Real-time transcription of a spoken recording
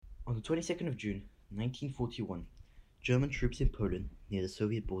On the 22nd of June 1941, German troops in Poland, near the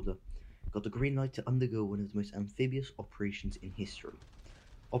Soviet border, got the green light to undergo one of the most amphibious operations in history,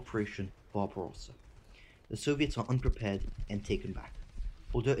 Operation Barbarossa. The Soviets are unprepared and taken back.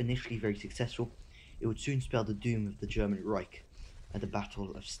 Although initially very successful, it would soon spell the doom of the German Reich at the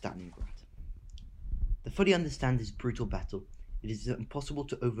Battle of Stalingrad. To fully understand this brutal battle, it is impossible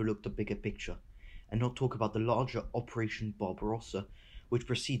to overlook the bigger picture and not talk about the larger Operation Barbarossa which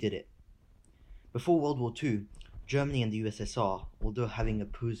preceded it. Before World War II, Germany and the USSR, although having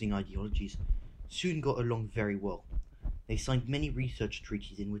opposing ideologies, soon got along very well. They signed many research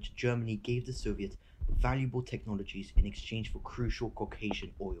treaties in which Germany gave the Soviets valuable technologies in exchange for crucial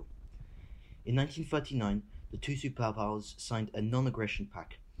Caucasian oil. In 1939, the two superpowers signed a non-aggression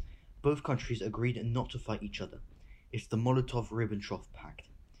pact. Both countries agreed not to fight each other. It's the Molotov-Ribbentrop Pact.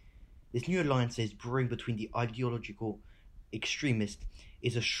 This new alliance that is brewing between the ideological extremists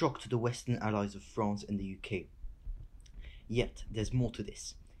is a shock to the Western allies of France and the UK. Yet, there's more to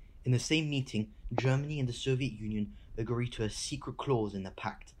this. In the same meeting, Germany and the Soviet Union agreed to a secret clause in the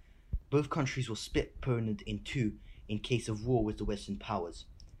pact. Both countries will split Poland in two in case of war with the Western powers.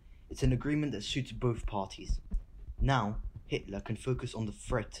 It's an agreement that suits both parties. Now, Hitler can focus on the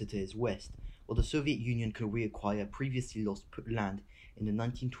threat to his west, while the Soviet Union can reacquire previously lost land in the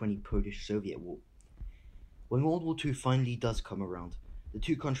 1920 Polish-Soviet War. When World War II finally does come around, the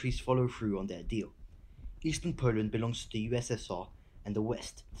two countries follow through on their deal. Eastern Poland belongs to the USSR and the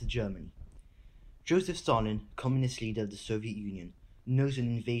West to Germany. Joseph Stalin, communist leader of the Soviet Union, knows an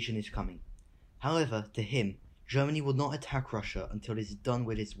invasion is coming. However, to him, Germany will not attack Russia until it is done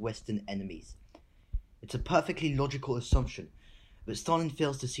with its Western enemies. It's a perfectly logical assumption, but Stalin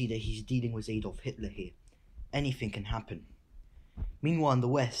fails to see that he's dealing with Adolf Hitler here. Anything can happen. Meanwhile, in the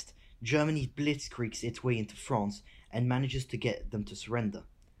West, Germany blitzkriegs its way into France and manages to get them to surrender.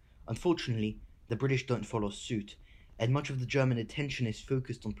 Unfortunately, the British don't follow suit, and much of the German attention is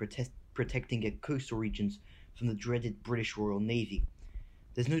focused on protecting their coastal regions from the dreaded British Royal Navy.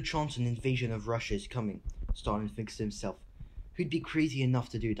 There's no chance an invasion of Russia is coming, Stalin thinks to himself. Who'd be crazy enough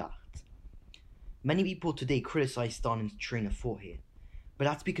to do that? Many people today criticize Stalin's train of thought here, but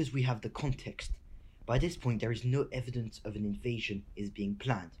that's because we have the context. By this point, there is no evidence of an invasion is being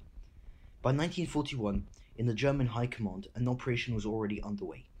planned. By 1941, in the German High Command, an operation was already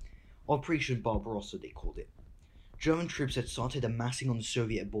underway. Operation Barbarossa, they called it. German troops had started amassing on the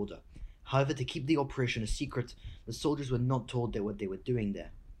Soviet border. However, to keep the operation a secret, the soldiers were not told what they were doing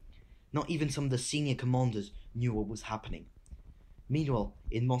there. Not even some of the senior commanders knew what was happening. Meanwhile,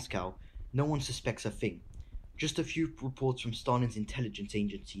 in Moscow, no one suspects a thing. Just a few reports from Stalin's intelligence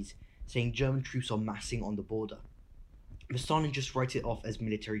agencies saying German troops are massing on the border. But Stalin just writes it off as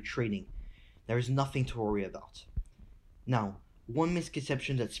military training. There is nothing to worry about. Now, one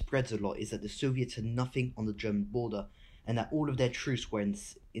misconception that spreads a lot is that the Soviets had nothing on the German border and that all of their troops were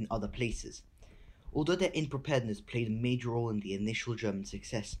in other places. Although their unpreparedness played a major role in the initial German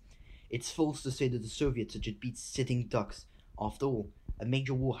success, it's false to say that the Soviets had just been sitting ducks. After all, a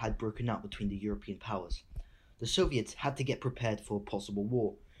major war had broken out between the European powers. The Soviets had to get prepared for a possible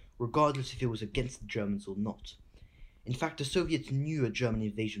war, regardless if it was against the Germans or not. In fact, the Soviets knew a German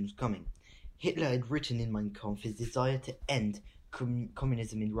invasion was coming. Hitler had written in Mein Kampf his desire to end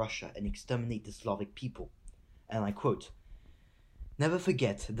communism in Russia and exterminate the Slavic people. And I quote, "Never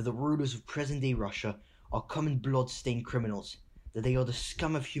forget that the rulers of present-day Russia are common blood-stained criminals, that they are the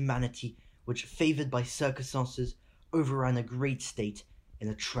scum of humanity which, favored by circumstances, overran a great state in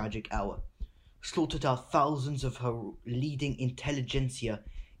a tragic hour, slaughtered out thousands of her leading intelligentsia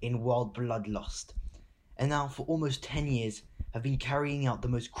in wild bloodlust, and now for almost 10 years have been carrying out the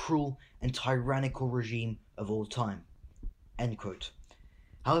most cruel and tyrannical regime of all time." End quote.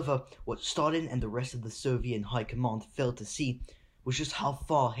 However, what Stalin and the rest of the Soviet High Command failed to see was just how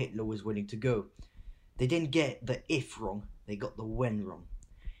far Hitler was willing to go. They didn't get the if wrong, they got the when wrong.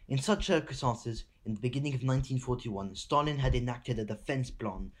 In such circumstances, in the beginning of 1941, Stalin had enacted a defense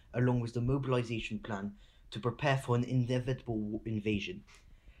plan along with the mobilization plan to prepare for an inevitable invasion.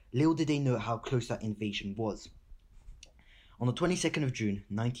 Little did they know how close that invasion was. On the 22nd of June,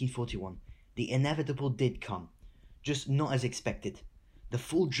 1941, the inevitable did come, just not as expected. The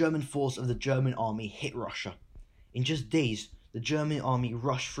full German force of the German army hit Russia. In just days, the German army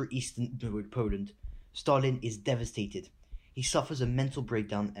rushed through eastern Poland. Stalin is devastated. He suffers a mental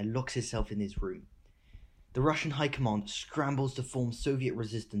breakdown and locks himself in his room. The Russian High Command scrambles to form Soviet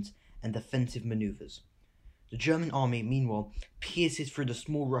resistance and defensive maneuvers. The German army, meanwhile, pierces through the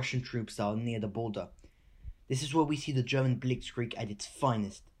small Russian troops that are near the border. This is where we see the German blitzkrieg at its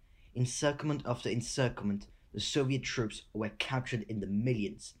finest. Encirclement after encirclement, the Soviet troops were captured in the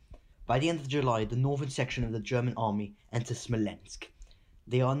millions. By the end of July, the northern section of the German army entered Smolensk.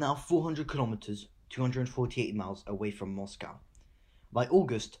 They are now 400 kilometers, 248 miles away from Moscow. By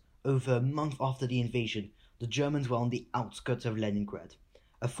August, over a month after the invasion, the Germans were on the outskirts of Leningrad,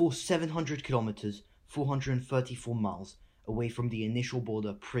 a full 700 kilometers, 434 miles away from the initial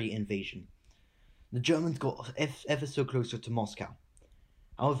border pre-invasion. The Germans got ever so closer to Moscow.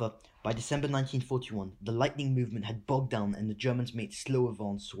 However, by December 1941, the lightning movement had bogged down and the Germans made slow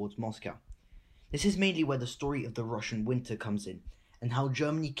advance towards Moscow. This is mainly where the story of the Russian winter comes in, and how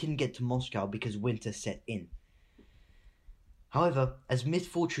Germany couldn't get to Moscow because winter set in. However, as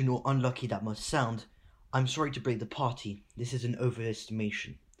misfortune or unlucky that must sound, I'm sorry to break the party, this is an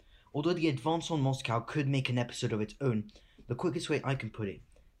overestimation. Although the advance on Moscow could make an episode of its own, the quickest way I can put it,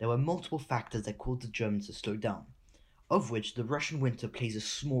 there were multiple factors that caused the Germans to slow down, of which the Russian winter plays a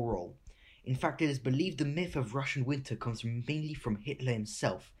small role. In fact, it is believed the myth of Russian winter comes mainly from Hitler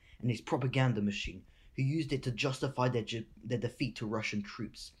himself and his propaganda machine, who used it to justify their defeat to Russian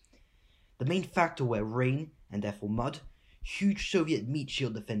troops. The main factor were rain, and therefore mud, huge Soviet meat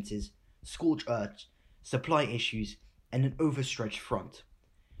shield defenses, scorched earth, supply issues, and an overstretched front.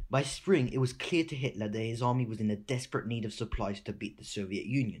 By spring, it was clear to Hitler that his army was in a desperate need of supplies to beat the Soviet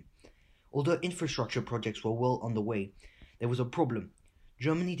Union. Although infrastructure projects were well on the way, there was a problem.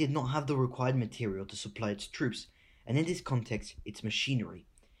 Germany did not have the required material to supply its troops, and in this context, its machinery.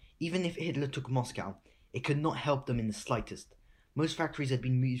 Even if Hitler took Moscow, it could not help them in the slightest. Most factories had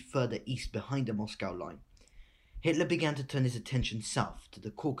been moved further east behind the Moscow line. Hitler began to turn his attention south to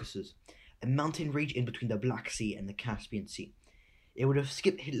the Caucasus, a mountain range in between the Black Sea and the Caspian Sea. It would have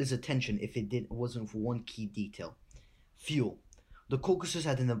skipped Hitler's attention if it wasn't for one key detail: fuel. The Caucasus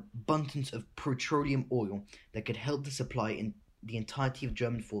had an abundance of petroleum oil that could help to supply in the entirety of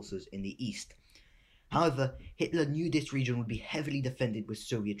German forces in the east. However, Hitler knew this region would be heavily defended with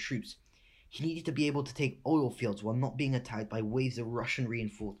Soviet troops. He needed to be able to take oil fields while not being attacked by waves of Russian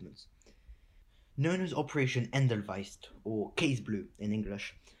reinforcements. Known as Operation Edelweiss, or Käseblue in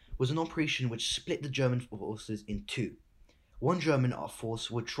English, was an operation which split the German forces in two. One German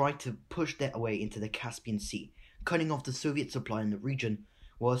force would try to push their way into the Caspian Sea, cutting off the Soviet supply in the region,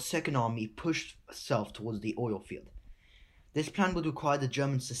 while a second army pushed south towards the oil field. This plan would require the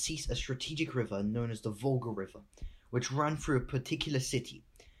Germans to seize a strategic river known as the Volga River, which ran through a particular city,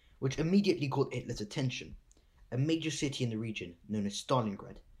 which immediately caught Hitler's attention, a major city in the region known as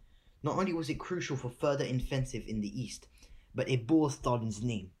Stalingrad. Not only was it crucial for further offensive in the east, but it bore Stalin's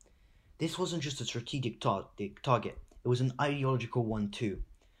name. This wasn't just a strategic target, it was an ideological one too.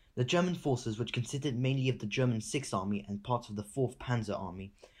 The German forces, which consisted mainly of the German Sixth Army and parts of the 4th Panzer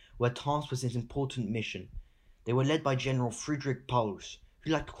Army, were tasked with this important mission. They were led by General Friedrich Paulus,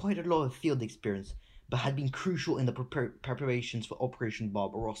 who lacked quite a lot of field experience, but had been crucial in the preparations for Operation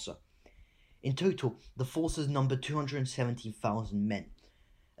Barbarossa. In total, the forces numbered 270,000 men.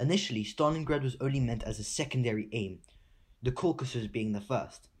 Initially, Stalingrad was only meant as a secondary aim, the Caucasus being the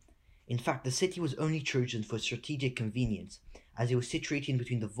first. In fact, the city was only chosen for strategic convenience, as it was situated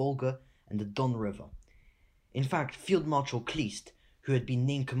between the Volga and the Don River. In fact, Field Marshal Kleist, who had been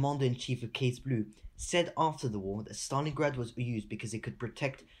named Commander-in-Chief of Käseblue, said after the war that Stalingrad was used because it could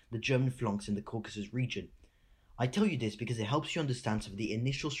protect the German flanks in the Caucasus region. I tell you this because it helps you understand some of the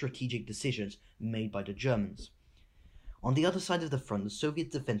initial strategic decisions made by the Germans. On the other side of the front, the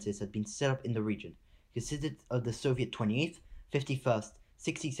Soviet defenses had been set up in the region, consisted of the Soviet 28th, 51st,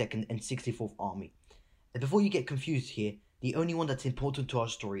 62nd, and 64th Army. And before you get confused here, the only one that's important to our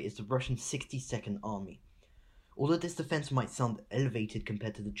story is the Russian 62nd Army. Although this defense might sound elevated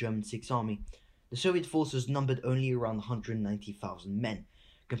compared to the German 6th Army, the Soviet forces numbered only around 190,000 men,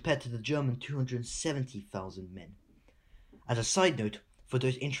 compared to the German 270,000 men. As a side note, for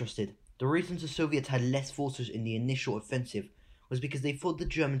those interested, the reasons the Soviets had less forces in the initial offensive was because they thought the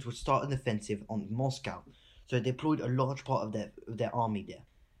Germans would start an offensive on Moscow, so they deployed a large part of their army there.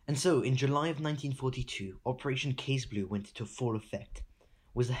 And so, in July of 1942, Operation Käseblue went into full effect.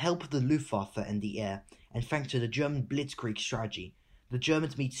 With the help of the Luftwaffe and the air, and thanks to the German Blitzkrieg strategy, the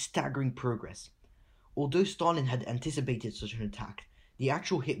Germans made staggering progress. Although Stalin had anticipated such an attack, the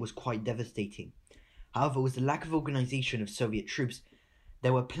actual hit was quite devastating. However, with the lack of organization of Soviet troops,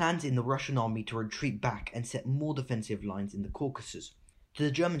 there were plans in the Russian army to retreat back and set more defensive lines in the Caucasus. To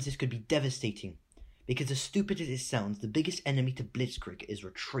the Germans, this could be devastating, because as stupid as it sounds, the biggest enemy to Blitzkrieg is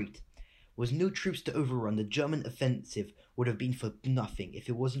retreat. With no troops to overrun, the German offensive would have been for nothing if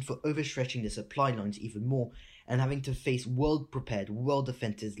it wasn't for overstretching the supply lines even more and having to face well-prepared,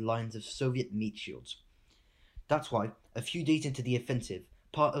 well-defended lines of Soviet meat shields. That's why, a few days into the offensive,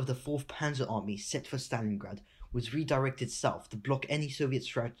 part of the 4th Panzer Army set for Stalingrad was redirected south to block any Soviet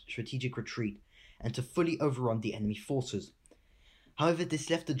strategic retreat and to fully overrun the enemy forces. However, this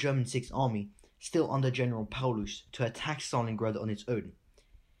left the German Sixth Army, still under General Paulus, to attack Stalingrad on its own.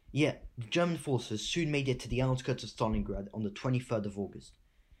 Yet, the German forces soon made it to the outskirts of Stalingrad on the 23rd of August.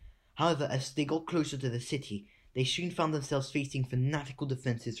 However, as they got closer to the city, they soon found themselves facing fanatical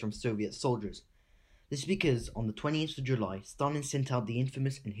defenses from Soviet soldiers. This is because, on the 28th of July, Stalin sent out the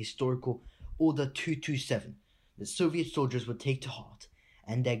infamous and historical Order 227 that Soviet soldiers would take to heart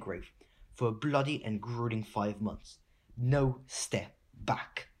and their grave for a bloody and grueling 5 months. No step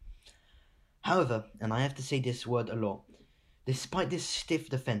back. However, and I have to say this word a lot, despite this stiff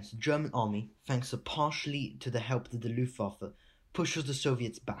defense, the German army, thanks partially to the help of the Luftwaffe, pushes the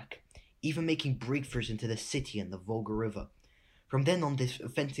Soviets back, even making breakthroughs into the city and the Volga River. From then on, this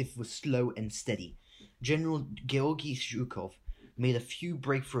offensive was slow and steady. General Georgy Zhukov made a few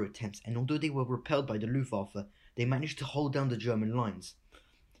breakthrough attempts, and although they were repelled by the Luftwaffe, they managed to hold down the German lines.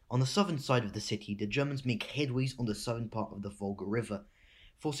 On the southern side of the city, the Germans make headways on the southern part of the Volga River,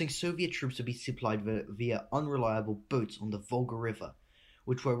 forcing Soviet troops to be supplied via unreliable boats on the Volga River,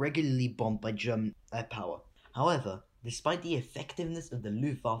 which were regularly bombed by German air power. However, despite the effectiveness of the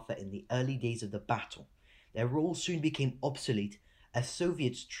Luftwaffe in the early days of the battle, their role soon became obsolete as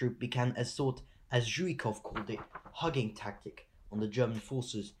Soviet troops began a sort, as Zhukov called it, hugging tactic on the German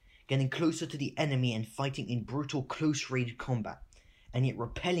forces, getting closer to the enemy and fighting in brutal close-range combat, and yet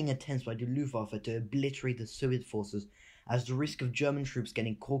repelling attempts by the Luftwaffe to obliterate the Soviet forces, as the risk of German troops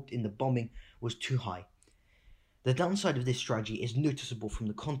getting caught in the bombing was too high. The downside of this strategy is noticeable from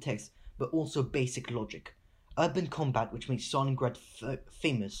the context, but also basic logic. Urban combat, which made Stalingrad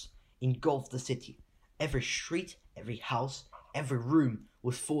famous, engulfed the city. Every street, every house, every room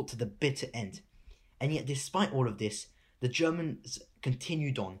was fought to the bitter end. And yet, despite all of this, the Germans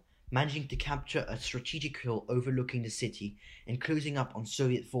continued on, managing to capture a strategic hill overlooking the city and closing up on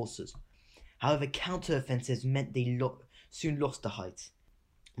Soviet forces. However, counter-offensives meant they soon lost the heights.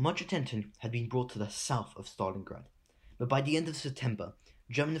 Much attention had been brought to the south of Stalingrad, but by the end of September,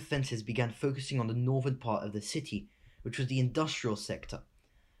 German offensives began focusing on the northern part of the city, which was the industrial sector.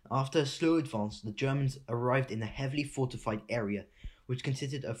 After a slow advance, the Germans arrived in a heavily fortified area, which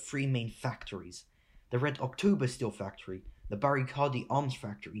consisted of 3 main factories: the Red October Steel Factory, the Barricade Arms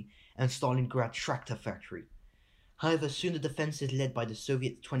Factory, and Stalingrad Tractor Factory. However, soon the defenses led by the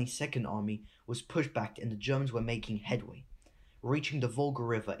Soviet 22nd Army was pushed back and the Germans were making headway, reaching the Volga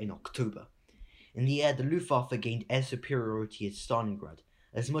River in October. In the air, the Luftwaffe gained air superiority at Stalingrad,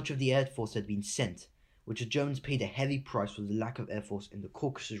 as much of the air force had been sent, which the Germans paid a heavy price for the lack of air force in the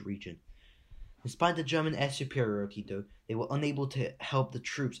Caucasus region. Despite the German air superiority, though, they were unable to help the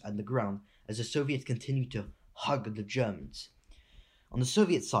troops at the ground, as the Soviets continued to hug the Germans. On the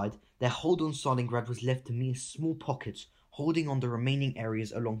Soviet side, their hold on Stalingrad was left to mere small pockets, holding on the remaining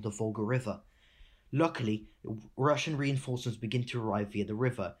areas along the Volga River. Luckily, Russian reinforcements began to arrive via the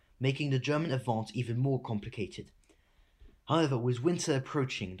river, making the German advance even more complicated. However, with winter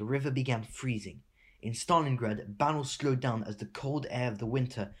approaching, the river began freezing. In Stalingrad, battles slowed down as the cold air of the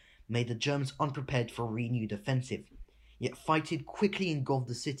winter made the Germans unprepared for a renewed offensive. Yet fighting quickly engulfed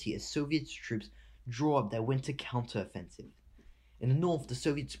the city as Soviet troops drew up their winter counter-offensive. In the north, the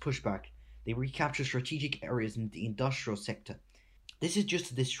Soviets pushed back. They recaptured strategic areas in the industrial sector. This is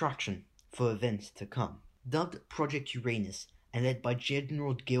just a distraction for events to come. Dubbed Project Uranus and led by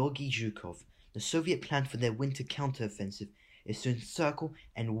General Georgy Zhukov, the Soviet plan for their winter counter-offensive is to encircle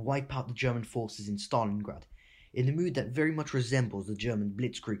and wipe out the German forces in Stalingrad, in a mood that very much resembles the German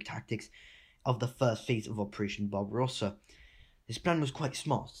blitzkrieg tactics of the first phase of Operation Barbarossa. This plan was quite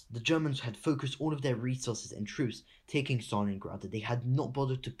smart. The Germans had focused all of their resources and troops taking Stalingrad, that they had not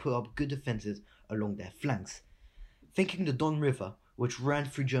bothered to put up good defenses along their flanks. Thinking the Don River, which ran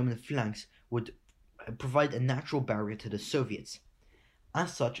through German flanks, would provide a natural barrier to the Soviets.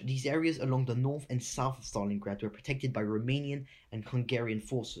 As such, these areas along the north and south of Stalingrad were protected by Romanian and Hungarian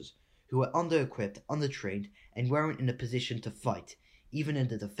forces, who were under-equipped, under-trained, and weren't in a position to fight, even in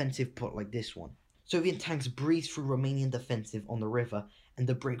a defensive plot like this one. Soviet tanks breezed through Romanian defensive on the river, and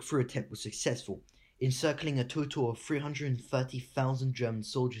the breakthrough attempt was successful, encircling a total of 330,000 German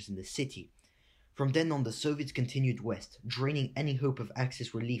soldiers in the city. From then on, the Soviets continued west, draining any hope of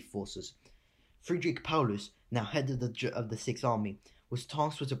Axis relief forces. Friedrich Paulus, now head of the Sixth Army, was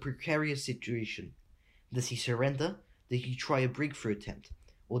tasked with a precarious situation. Does he surrender? Does he try a breakthrough attempt?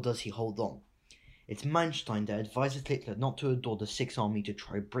 Or does he hold on? It's Manstein that advises Hitler not to order the Sixth Army to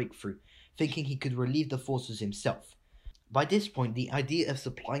try a breakthrough, thinking he could relieve the forces himself. By this point, the idea of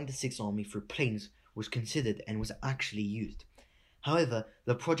supplying the Sixth Army through planes was considered and was actually used. However,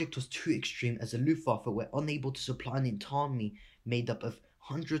 the project was too extreme as the Luftwaffe were unable to supply an entire army made up of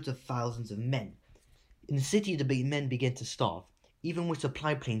hundreds of thousands of men. In the city, the men began to starve. Even with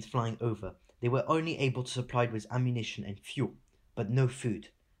supply planes flying over, they were only able to supply with ammunition and fuel, but no food.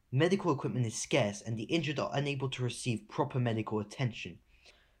 Medical equipment is scarce and the injured are unable to receive proper medical attention.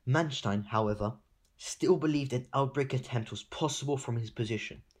 Manstein, however, still believed an outbreak attempt was possible from his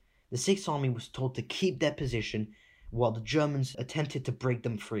position. The Sixth Army was told to keep their position while the Germans attempted to break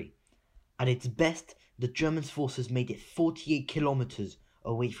them free. At its best, the German forces made it 48 kilometers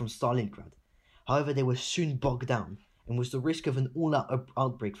away from Stalingrad. However, they were soon bogged down, and with the risk of an all-out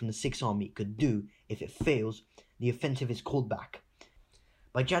outbreak from the Sixth Army could do, if it fails, the offensive is called back.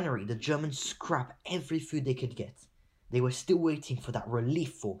 By January, the Germans scrapped every food they could get. They were still waiting for that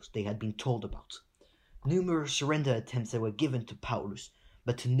relief force they had been told about. Numerous surrender attempts were given to Paulus,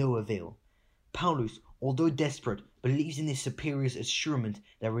 but to no avail. Paulus, although desperate, believes in his superior's assurance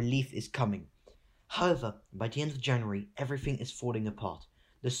that relief is coming. However, by the end of January, everything is falling apart.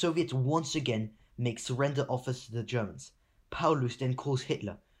 The Soviets once again make surrender offers to the Germans. Paulus then calls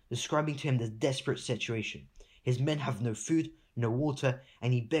Hitler, describing to him the desperate situation. His men have no food, no water,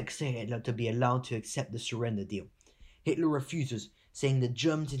 and he begs Hitler to be allowed to accept the surrender deal. Hitler refuses, saying the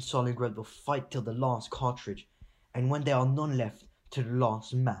Germans in Stalingrad will fight till the last cartridge, and when there are none left, to the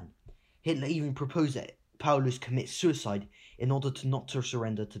last man. Hitler even proposed that Paulus commit suicide in order not to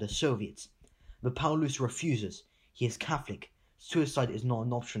surrender to the Soviets. But Paulus refuses. He is Catholic. Suicide is not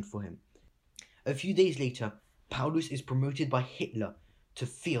an option for him. A few days later, Paulus is promoted by Hitler to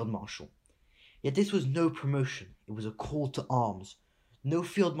Field Marshal. Yet this was no promotion, it was a call to arms. No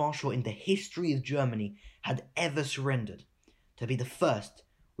Field Marshal in the history of Germany had ever surrendered. To be the first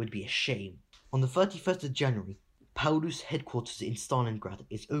would be a shame. On the 31st of January, Paulus' headquarters in Stalingrad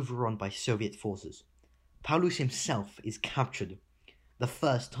is overrun by Soviet forces. Paulus himself is captured. The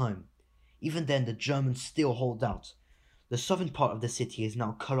first time. Even then, the Germans still hold out. The southern part of the city is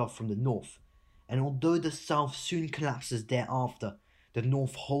now cut off from the north, and although the south soon collapses thereafter, the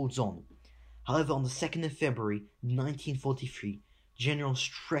north holds on. However, on the 2nd of February 1943, General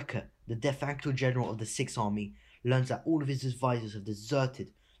Strecker, the de facto general of the Sixth Army, learns that all of his advisors have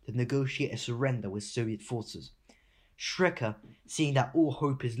deserted to negotiate a surrender with Soviet forces. Strecker, seeing that all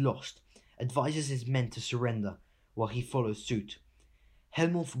hope is lost, advises his men to surrender, while he follows suit.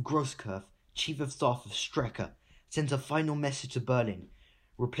 Helmuth Grosskopf, chief of staff of Strecker, sends a final message to Berlin,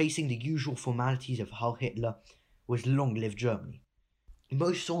 replacing the usual formalities of Heil Hitler with Long Live Germany.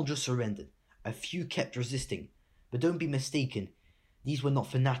 Most soldiers surrendered. A few kept resisting, but don't be mistaken, these were not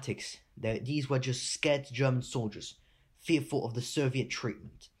fanatics. These were just scared German soldiers, fearful of the Soviet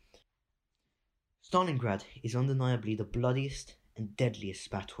treatment. Stalingrad is undeniably the bloodiest and deadliest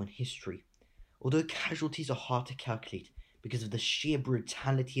battle in history, although casualties are hard to calculate because of the sheer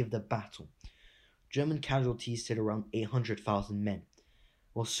brutality of the battle. German casualties sit around 800,000 men,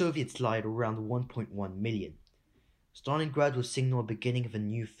 while Soviets lie at around 1.1 million. Stalingrad would signal the beginning of a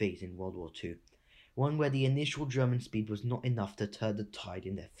new phase in World War II, one where the initial German speed was not enough to turn the tide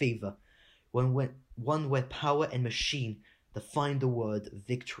in their favor, one where power and machine defined the word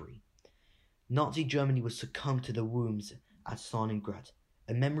victory. Nazi Germany would succumb to the wounds at Stalingrad,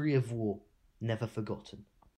 a memory of war never forgotten.